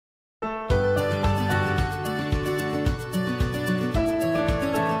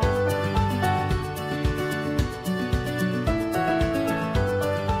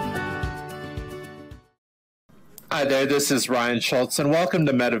Hi there, this is Ryan Schultz, and welcome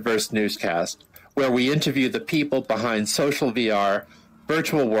to Metaverse Newscast, where we interview the people behind social VR,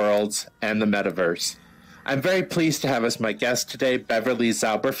 virtual worlds, and the metaverse. I'm very pleased to have as my guest today Beverly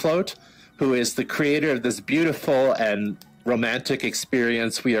Zauberflote, who is the creator of this beautiful and romantic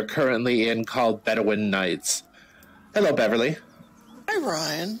experience we are currently in called Bedouin Nights. Hello, Beverly. Hi,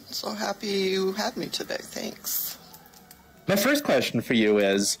 Ryan. So happy you had me today. Thanks. My first question for you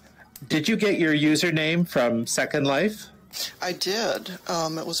is, did you get your username from Second Life? I did.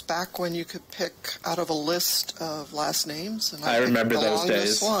 It was back when you could pick out of a list of last names, and I remember those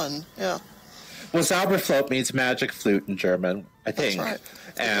days. One, yeah. Well, Zauberflote means magic flute in German, I think. That's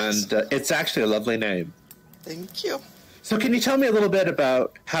right. And it's actually a lovely name. Thank you. So can you tell me a little bit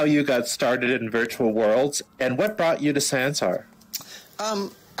about how you got started in virtual worlds and what brought you to Sansar?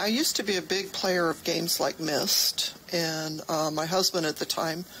 I used to be a big player of games like Myst, and my husband at the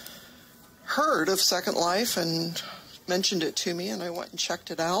time heard of Second Life and mentioned it to me, and I went and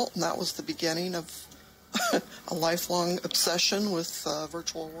checked it out, and that was the beginning of a lifelong obsession with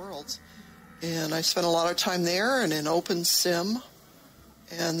virtual worlds. And I spent a lot of time there and in OpenSim,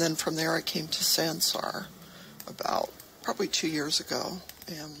 and then from there I came to Sansar about probably 2 years ago.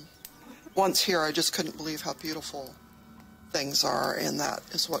 And once here, I just couldn't believe how beautiful things are, and that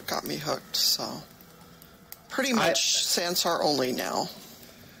is what got me hooked. So pretty much Sansar only now.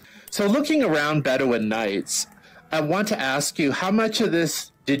 So looking around Bedouin Nights, I want to ask you, how much of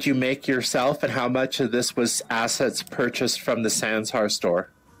this did you make yourself, and how much of this was assets purchased from the Sansar store?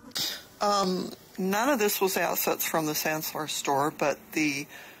 None of this was assets from the Sansar store, but the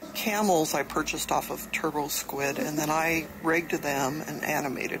camels I purchased off of Turbo Squid, and then I rigged them and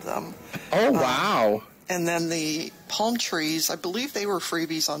animated them. Oh, wow. And then the palm trees, I believe they were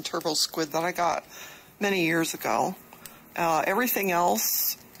freebies on Turbo Squid that I got many years ago. Everything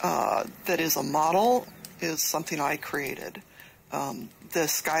else that is a model is something I created. The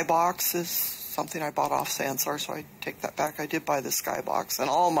skybox is something I bought off Sansar, so I take that back. I did buy the skybox, and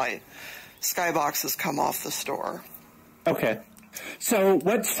all my skyboxes come off the store. Okay. So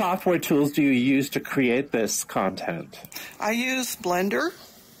what software tools do you use to create this content? I use Blender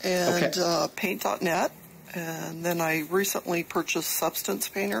and Paint.net, and then I recently purchased Substance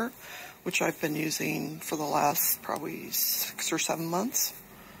Painter, which I've been using for the last probably 6 or 7 months.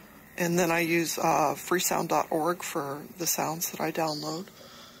 And then I use freesound.org for the sounds that I download.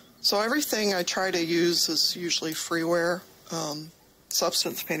 So everything I try to use is usually freeware.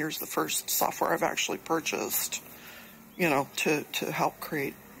 Substance Painter is the first software I've actually purchased, you know, to help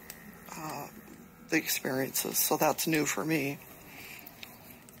create the experiences. So that's new for me.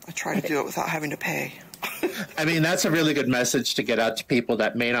 I try to do it without having to pay. I mean, that's a really good message to get out to people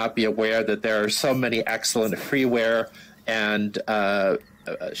that may not be aware that there are so many excellent freeware and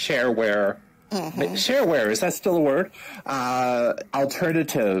shareware. Shareware, is that still a word?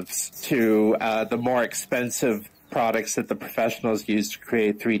 Alternatives to the more expensive products that the professionals use to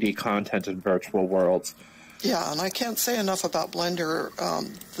create 3D content in virtual worlds. Yeah, and I can't say enough about Blender.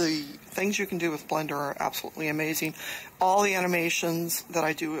 The things you can do with Blender are absolutely amazing. All the animations that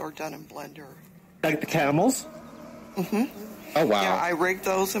I do are done in Blender. Like the camels? Mm-hmm. Oh, wow. Yeah, I rigged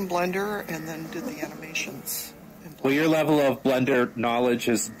those in Blender and then did the animations in Blender. Well, your level of Blender knowledge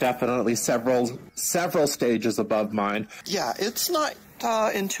is definitely several stages above mine. Yeah, it's not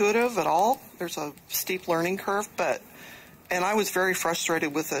intuitive at all. There's a steep learning curve, and I was very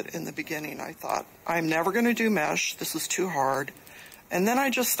frustrated with it in the beginning. I thought, I'm never going to do mesh. This is too hard. And then I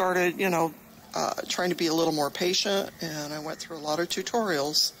just started, trying to be a little more patient, and I went through a lot of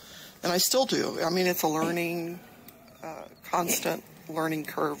tutorials, and I still do. I mean, it's a learning, constant learning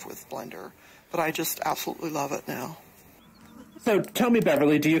curve with Blender, but I just absolutely love it now. So tell me,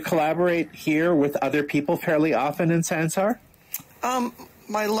 Beverly, do you collaborate here with other people fairly often in Sansar?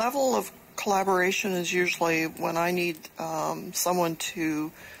 My level of collaboration is usually when I need someone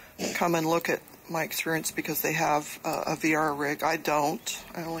to come and look at my experience because they have a VR rig. I don't.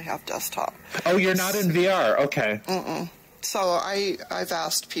 I only have desktop. Oh, you're not in VR? Okay. Mm-mm. So I've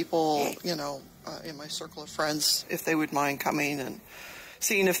asked people, in my circle of friends if they would mind coming and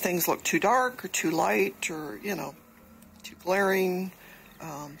seeing if things look too dark or too light or, too glaring.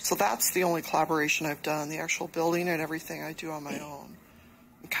 So that's the only collaboration I've done. The actual building and everything I do on my own.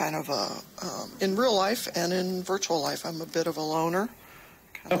 Kind of in real life and in virtual life, I'm a bit of a loner.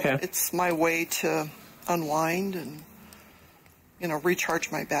 Okay. It's my way to unwind and,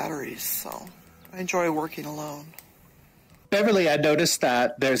 recharge my batteries. So I enjoy working alone. Beverly, I noticed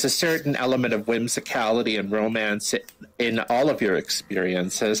that there's a certain element of whimsicality and romance in all of your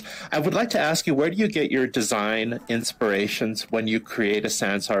experiences. I would like to ask you, where do you get your design inspirations when you create a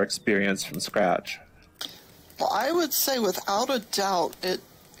Sansar experience from scratch? Well, I would say without a doubt,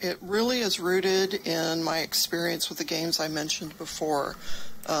 it really is rooted in my experience with the games I mentioned before.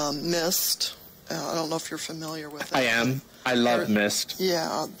 Myst. I don't know if you're familiar with it. I am. I love Myst.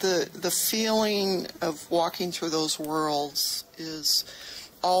 Yeah, the feeling of walking through those worlds is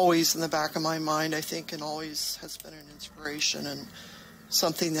always in the back of my mind, I think, and always has been an inspiration and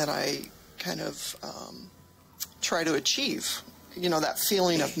something that I kind of try to achieve. You know, that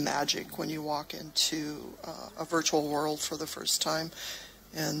feeling of magic when you walk into a virtual world for the first time.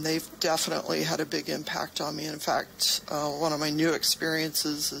 And they've definitely had a big impact on me. In fact, one of my new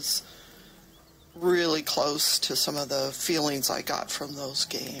experiences is really close to some of the feelings I got from those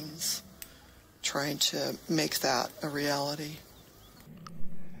games, trying to make that a reality.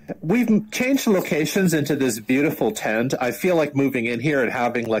 We've changed locations into this beautiful tent. I feel like moving in here and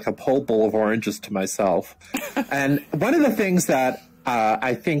having like a whole bowl of oranges to myself. And one of the things that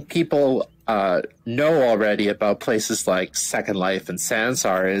I think people know already about places like Second Life and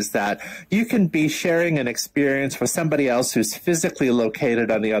Sansar is that you can be sharing an experience with somebody else who's physically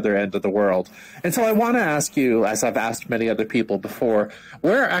located on the other end of the world. And so I want to ask you, as I've asked many other people before,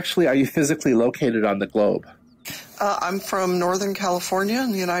 where actually are you physically located on the globe? I'm from Northern California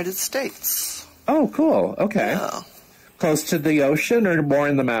in the United States. Oh, cool. Okay. Yeah. Close to the ocean or more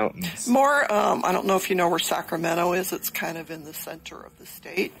in the mountains? More, I don't know if you know where Sacramento is. It's kind of in the center of the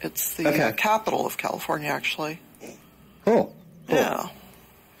state. It's the capital of California, actually. Cool. Yeah.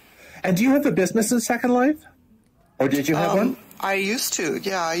 And do you have a business in Second Life? Or did you have one? I used to,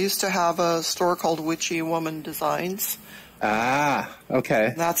 yeah. I used to have a store called Witchy Woman Designs. Ah, okay.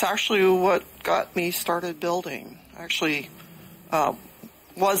 And that's actually what got me started building. Actually,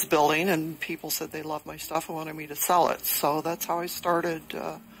 was building, and people said they loved my stuff and wanted me to sell it. So that's how I started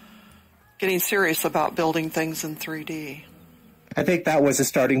getting serious about building things in 3D. I think that was a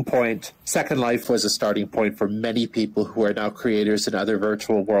starting point. Second Life was a starting point for many people who are now creators in other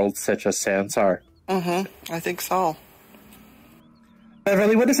virtual worlds such as Sansar. I think so.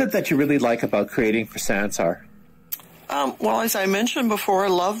 Beverly, what is it that you really like about creating for Sansar? Well, as I mentioned before, I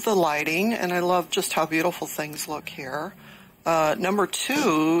love the lighting, and I love just how beautiful things look here. Number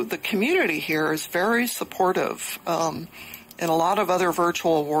two, the community here is very supportive. In a lot of other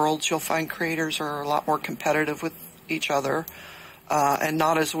virtual worlds, you'll find creators are a lot more competitive with each other and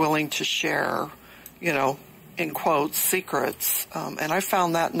not as willing to share, you know, in quotes, secrets. And I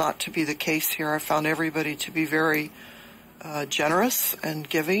found that not to be the case here. I found everybody to be very generous and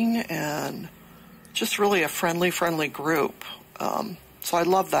giving and just really a friendly group. So I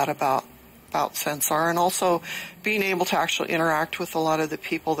love that about Sansar, and also being able to actually interact with a lot of the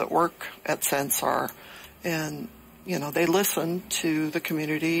people that work at Sansar. And, you know, they listen to the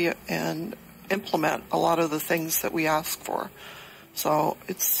community and implement a lot of the things that we ask for. So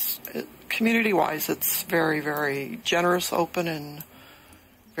community-wise, it's very, very generous, open, and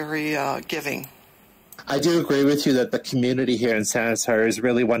very giving. I do agree with you that the community here in Sansar is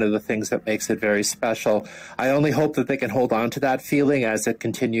really one of the things that makes it very special. I only hope that they can hold on to that feeling as it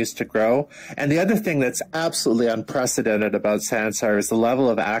continues to grow. And the other thing that's absolutely unprecedented about Sansar is the level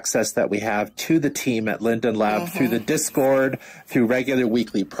of access that we have to the team at Linden Lab through the Discord, through regular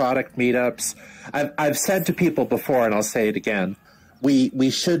weekly product meetups. I've said to people before, and I'll say it again, we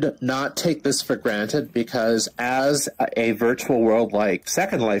should not take this for granted, because as a virtual world like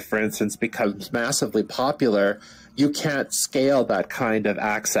Second Life, for instance, becomes massively popular, you can't scale that kind of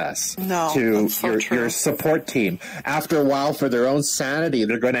access to your support team. After a while, for their own sanity,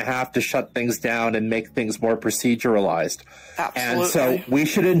 they're going to have to shut things down and make things more proceduralized. Absolutely. And so we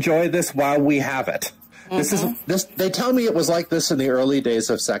should enjoy this while we have it. They tell me it was like this in the early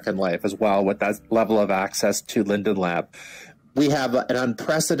days of Second Life as well, with that level of access to Linden Lab. We have an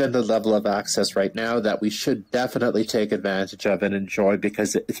unprecedented level of access right now that we should definitely take advantage of and enjoy,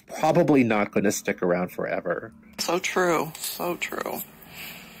 because it's probably not going to stick around forever. So true. So true.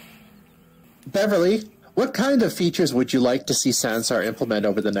 Beverly, what kind of features would you like to see Sansar implement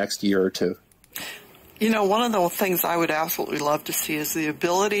over the next year or two? You know, one of the things I would absolutely love to see is the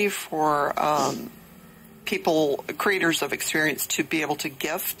ability for creators of experience, to be able to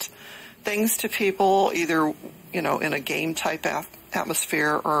gift things to people, either, you know, in a game type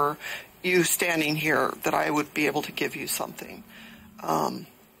atmosphere, or you standing here, that I would be able to give you something.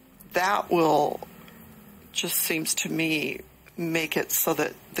 That will, just seems to me, make it so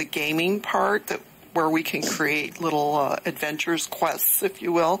that the gaming part, that where we can create little adventures, quests, if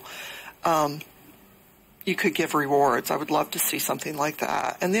you will, you could give rewards. I would love to see something like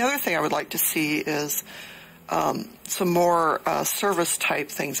that. And the other thing I would like to see is some more service type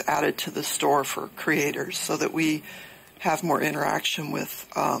things added to the store for creators, so that we have more interaction with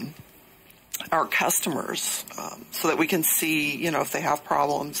our customers, so that we can see, you know, if they have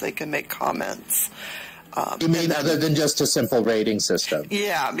problems, they can make comments. You mean other than just a simple rating system?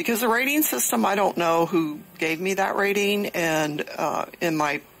 Yeah, because the rating system, I don't know who gave me that rating, and in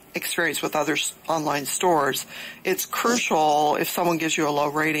my experience with other online stores, it's crucial if someone gives you a low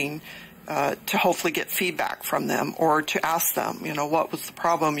rating to hopefully get feedback from them, or to ask them, you know, what was the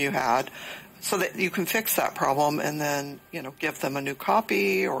problem you had, so that you can fix that problem and then, you know, give them a new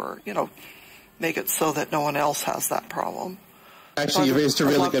copy, or, you know, make it so that no one else has that problem. Actually, you raised a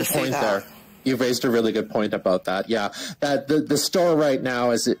really good point there. You've raised a really good point about that. Yeah, that the store right now,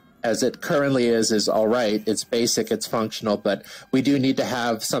 as it currently is all right. It's basic, it's functional, but we do need to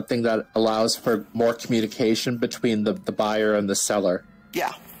have something that allows for more communication between the buyer and the seller.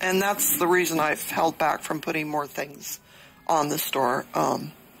 Yeah, and that's the reason I've held back from putting more things on the store,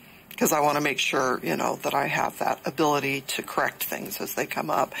 because I want to make sure, you know, that I have that ability to correct things as they come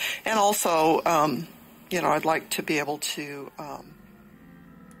up. And also, you know, I'd like to be able to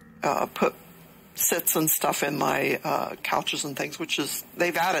put sits and stuff in my couches and things, which is,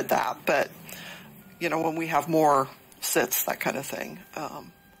 they've added that, but, you know, when we have more sits, that kind of thing,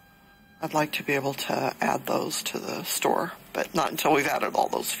 I'd like to be able to add those to the store, but not until we've added all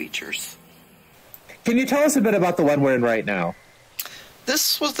those features. Can you tell us a bit about the one we're in right now?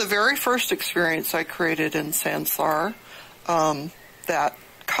 This was the very first experience I created in Sansar. That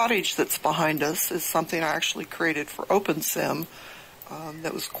cottage that's behind us is something I actually created for OpenSim.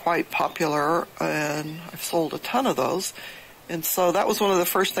 That was quite popular, and I've sold a ton of those. And so that was one of the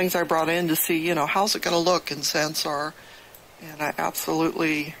first things I brought in to see, you know, how's it going to look in Sansar. And I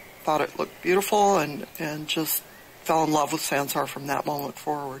absolutely thought it looked beautiful, and just fell in love with Sansar from that moment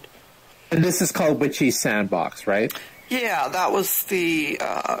forward. And this is called Witchy Sandbox, right? Yeah, that was the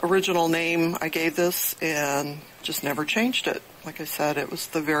original name I gave this, and just never changed it. Like I said, it was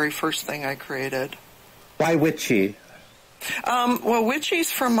the very first thing I created. Why Witchy? Well,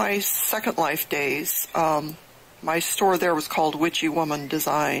 Witchy's from my Second Life days. My store there was called Witchy Woman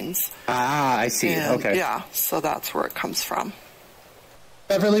Designs. Ah, I see. And, okay. Yeah, so that's where it comes from.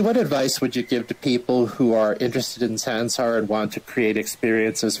 Beverly, what advice would you give to people who are interested in Sansar and want to create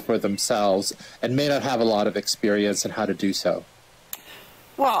experiences for themselves and may not have a lot of experience in how to do so?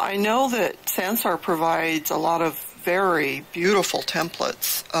 Well, I know that Sansar provides a lot of very beautiful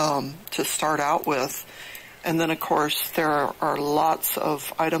templates to start out with. And then, of course, there are lots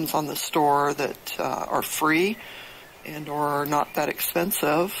of items on the store that are free and or not that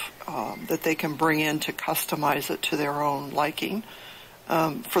expensive that they can bring in to customize it to their own liking.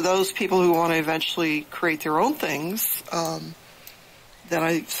 For those people who want to eventually create their own things, then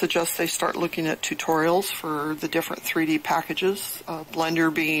I suggest they start looking at tutorials for the different 3D packages,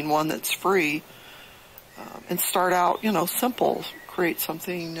 Blender being one that's free, and start out, you know, simple. Create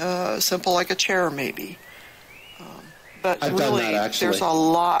something simple like a chair maybe. But I've really, done that, actually. There's a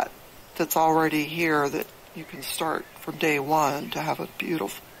lot that's already here that you can start from day one to have a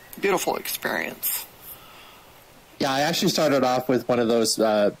beautiful, beautiful experience. Yeah, I actually started off with one of those,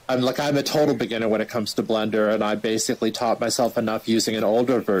 I'm a total beginner when it comes to Blender, and I basically taught myself enough using an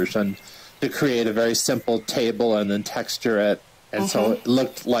older version to create a very simple table and then texture it, and so it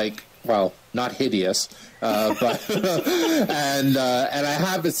looked like, well, not hideous, but and I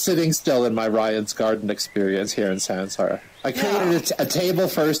have it sitting still in my Ryan's Garden experience here in Sansar. I created a table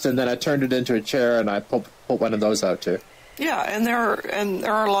first, and then I turned it into a chair, and I put one of those out too. Yeah, and there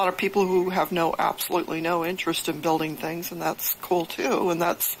are a lot of people who have absolutely no interest in building things, and that's cool too. And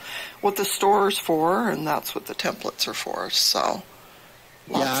that's what the store is for, and that's what the templates are for. So,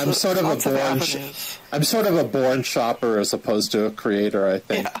 I'm sort of a born shopper as opposed to a creator, I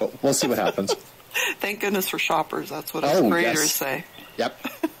think. Yeah. But we'll see what happens. Thank goodness for shoppers. That's what us creators say. Yep.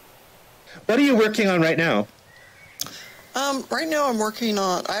 What are you working on right now? Right now I'm working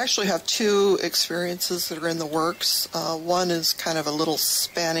on, I actually have two experiences that are in the works. One is kind of a little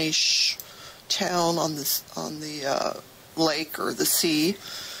Spanish town on the lake or the sea,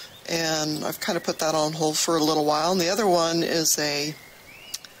 and I've kind of put that on hold for a little while. And the other one is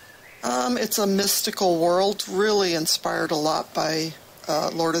it's a mystical world, really inspired a lot by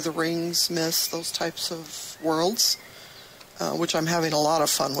Lord of the Rings, myths, those types of worlds, which I'm having a lot of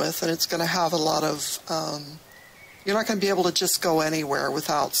fun with, and it's going to have a lot of... you're not going to be able to just go anywhere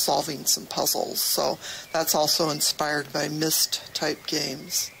without solving some puzzles. So that's also inspired by Myst-type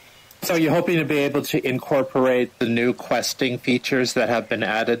games. So you're hoping to be able to incorporate the new questing features that have been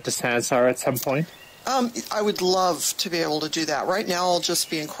added to Sansar at some point? I would love to be able to do that. Right now I'll just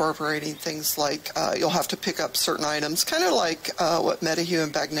be incorporating things like you'll have to pick up certain items, kind of like what Metahue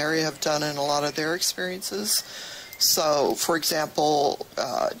and Bagnaria have done in a lot of their experiences. So, for example,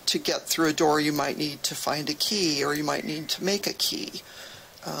 to get through a door, you might need to find a key, or you might need to make a key.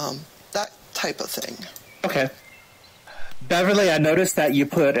 That type of thing. Okay. Beverly, I noticed that you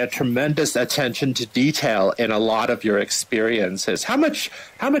put a tremendous attention to detail in a lot of your experiences. How much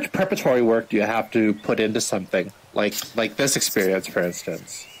preparatory work do you have to put into something like this experience, for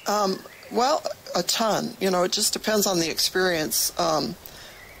instance? Well, a ton. It just depends on the experience.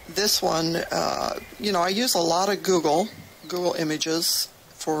 This one, I use a lot of Google Images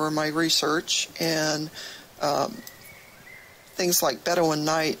for my research, and things like Bedouin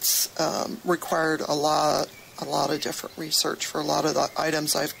Nights required a lot of different research for a lot of the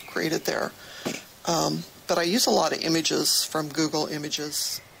items I've created there. But I use a lot of images from Google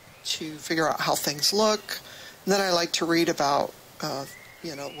Images to figure out how things look. And then I like to read about,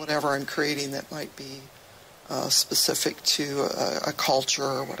 whatever I'm creating that might be specific to a culture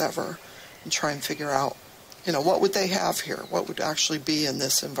or whatever, and try and figure out, what would they have here? What would actually be in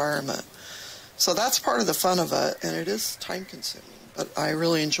this environment? So that's part of the fun of it, and it is time-consuming. But I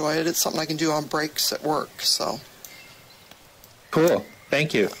really enjoy it. It's something I can do on breaks at work. So cool.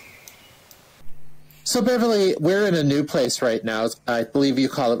 Thank you. So, Beverly, we're in a new place right now. I believe you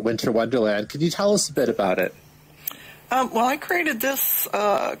call it Winter Wonderland. Can you tell us a bit about it? Well, I created this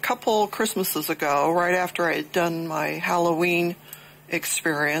a couple Christmases ago, right after I had done my Halloween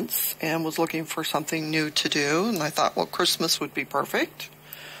experience, and was looking for something new to do. And I thought, well, Christmas would be perfect.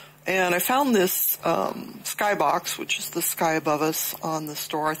 And I found this skybox, which is the sky above us on the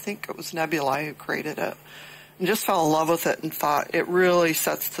store. I think it was Nebula who created it. And just fell in love with it and thought it really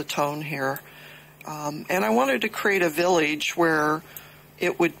sets the tone here. And I wanted to create a village where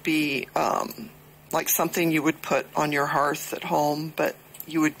it would be like something you would put on your hearth at home, but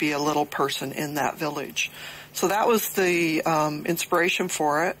you would be a little person in that village. So that was the inspiration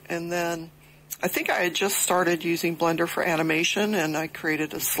for it. And then I think I had just started using Blender for animation, and I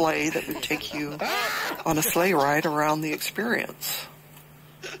created a sleigh that would take you on a sleigh ride around the experience.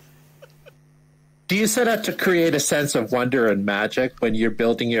 Do you set out to create a sense of wonder and magic when you're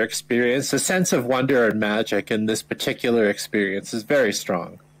building your experience? The sense of wonder and magic in this particular experience is very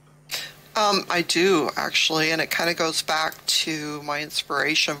strong. I do, actually, and it kind of goes back to my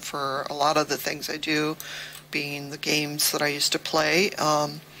inspiration for a lot of the things I do, being the games that I used to play.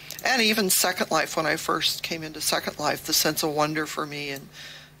 And even Second Life, when I first came into Second Life, the sense of wonder for me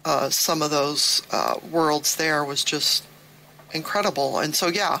and some of those worlds there was just incredible. And so,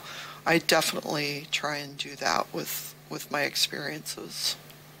 yeah, I definitely try and do that with my experiences.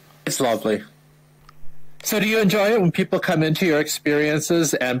 It's lovely. So do you enjoy it when people come into your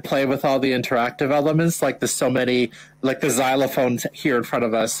experiences and play with all the interactive elements, like the xylophones here in front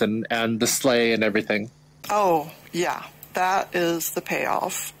of us and the sleigh and everything? Oh, yeah. That is the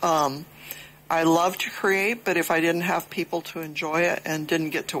payoff. I love to create, but if I didn't have people to enjoy it and didn't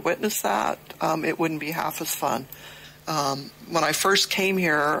get to witness that, it wouldn't be half as fun. When I first came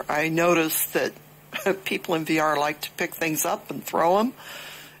here, I noticed that people in VR like to pick things up and throw them,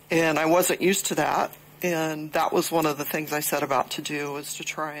 and I wasn't used to that. And that was one of the things I set about to do, was to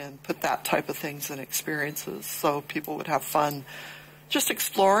try and put that type of things in experiences so people would have fun just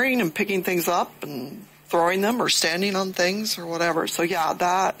exploring and picking things up and throwing them or standing on things or whatever. So yeah,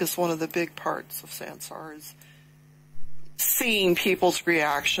 that is one of the big parts of Sansar, is seeing people's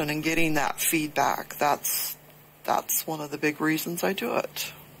reaction and getting that feedback. That's one of the big reasons I do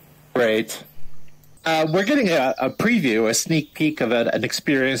it. Great. We're getting a preview, a sneak peek of an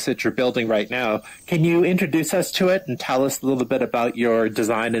experience that you're building right now. Can you introduce us to it and tell us a little bit about your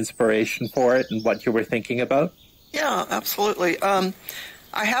design inspiration for it and what you were thinking about? Yeah, absolutely.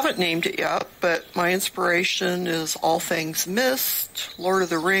 I haven't named it yet, but my inspiration is all things Myst, Lord of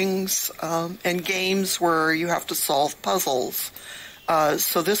the Rings, and games where you have to solve puzzles.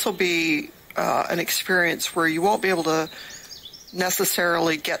 So this will be an experience where you won't be able to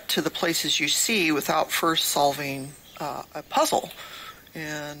necessarily get to the places you see without first solving a puzzle.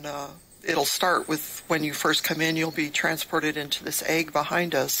 And it'll start with when you first come in, you'll be transported into this egg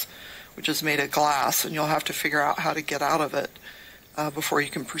behind us, which is made of glass, and you'll have to figure out how to get out of it before you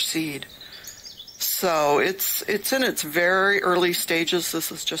can proceed. So it's in its very early stages.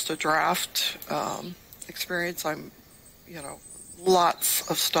 This is just a draft experience. Lots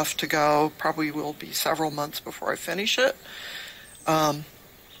of stuff to go. Probably will be several months before I finish it.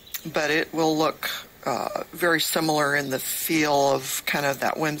 But it will look very similar in the feel of kind of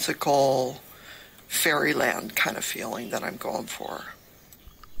that whimsical fairyland kind of feeling that I'm going for.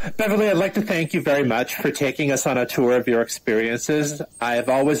 Beverly, I'd like to thank you very much for taking us on a tour of your experiences. I have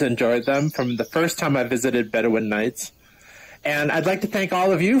always enjoyed them from the first time I visited Bedouin Nights. And I'd like to thank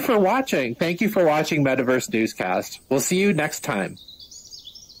all of you for watching. Thank you for watching Metaverse Newscast. We'll see you next time.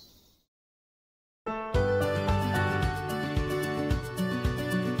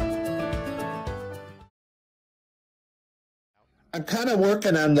 I'm kind of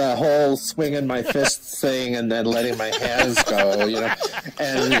working on the whole swinging my fists thing and then letting my hands go, you know.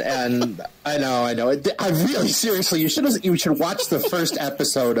 And I know. I really, seriously, you should watch the first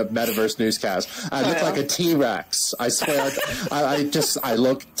episode of Metaverse Newscast. I look like a T-Rex. I swear, I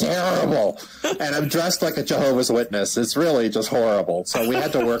look terrible, and I'm dressed like a Jehovah's Witness. It's really just horrible. So we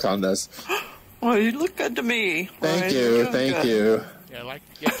had to work on this. Well, you look good to me. Thank you. Yeah,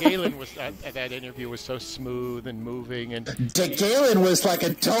 Galen was that interview was so smooth and moving, and Galen was like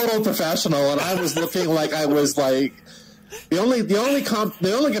a total professional, and I was looking like I was like the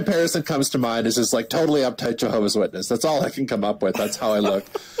only comparison comes to mind is like totally uptight Jehovah's Witness. That's all I can come up with. That's how I look.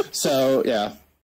 So yeah.